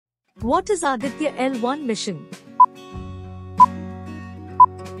What is Aditya L1 mission?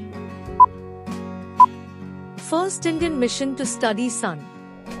 First Indian mission to study Sun.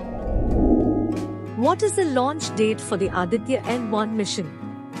 What is the launch date for the Aditya L1 mission?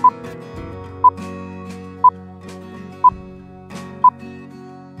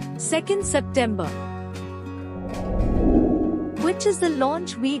 September 2. Which is the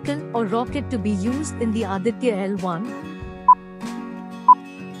launch vehicle or rocket to be used in the Aditya L1?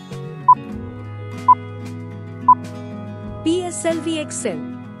 PSLV-XL.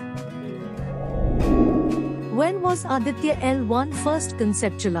 When was Aditya L1 first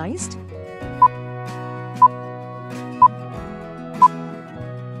conceptualized?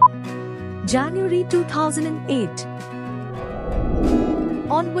 January 2008.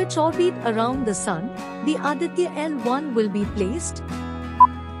 On which orbit around the Sun, the Aditya L1 will be placed?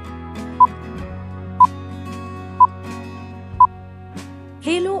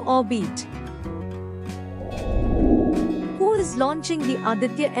 Halo orbit. Who is launching the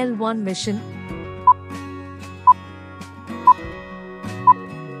Aditya L1 mission?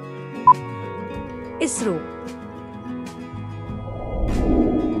 ISRO.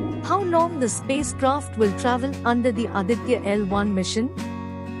 How long the spacecraft will travel under the Aditya L1 mission?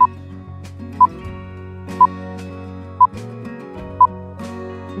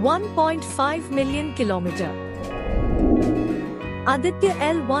 1.5 million kilometers. Aditya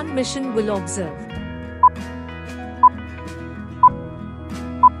L1 mission will observe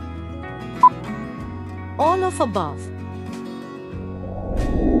all of above.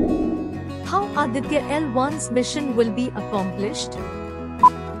 How Aditya L1's mission will be accomplished?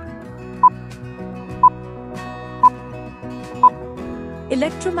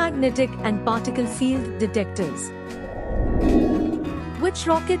 Electromagnetic and particle field detectors. Which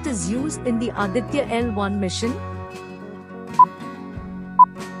rocket is used in the Aditya L1 mission?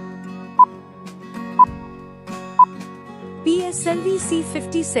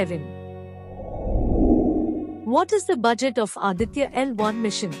 PSLV-C57. What is the budget of Aditya L1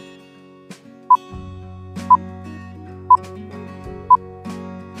 mission?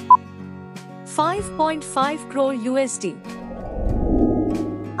 $5.5 crore USD.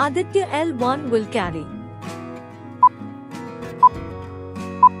 Aditya L1 will carry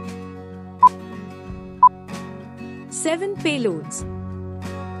 7 payloads.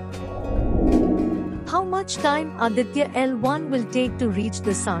 How much time Aditya L1 will take to reach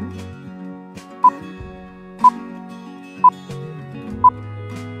the Sun?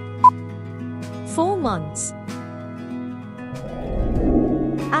 Four months.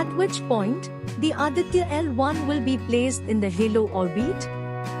 At which point, the Aditya L1 will be placed in the halo orbit?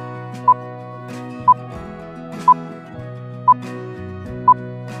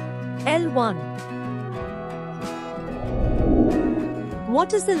 L1.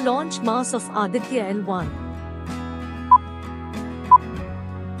 What is the launch mass of Aditya L1?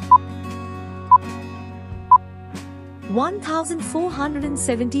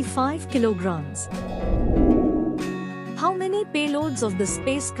 (1,475 kilograms). How many payloads of the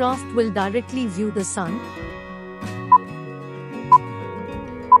spacecraft will directly view the Sun?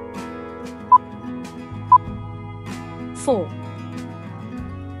 4.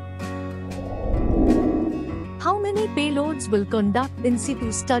 How many payloads will conduct in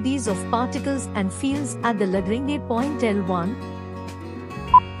situ studies of particles and fields at the Lagrange point L1?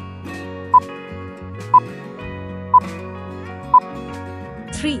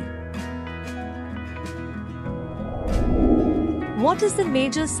 3. What is the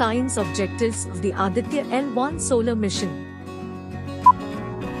major science objectives of the Aditya L1 solar mission?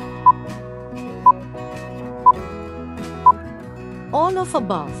 All of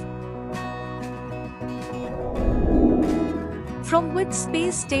above. From which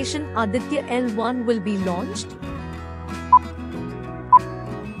space station Aditya L1 will be launched?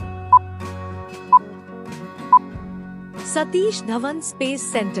 Satish Dhawan Space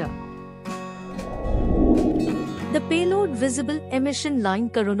Center. The payload visible emission line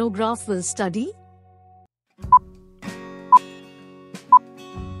coronagraph will study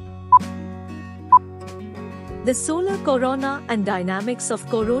the solar corona and dynamics of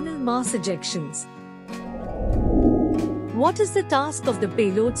coronal mass ejections. What is the task of the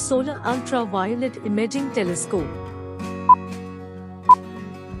payload Solar Ultraviolet Imaging Telescope?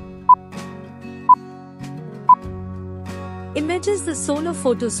 Images the solar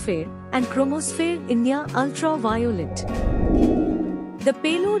photosphere and chromosphere in near ultraviolet. The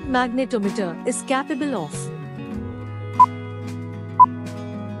payload magnetometer is capable of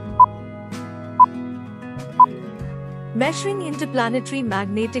measuring interplanetary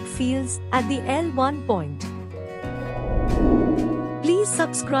magnetic fields at the L1 point. Please Please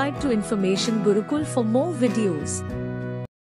subscribe to Information Gurukul for more videos.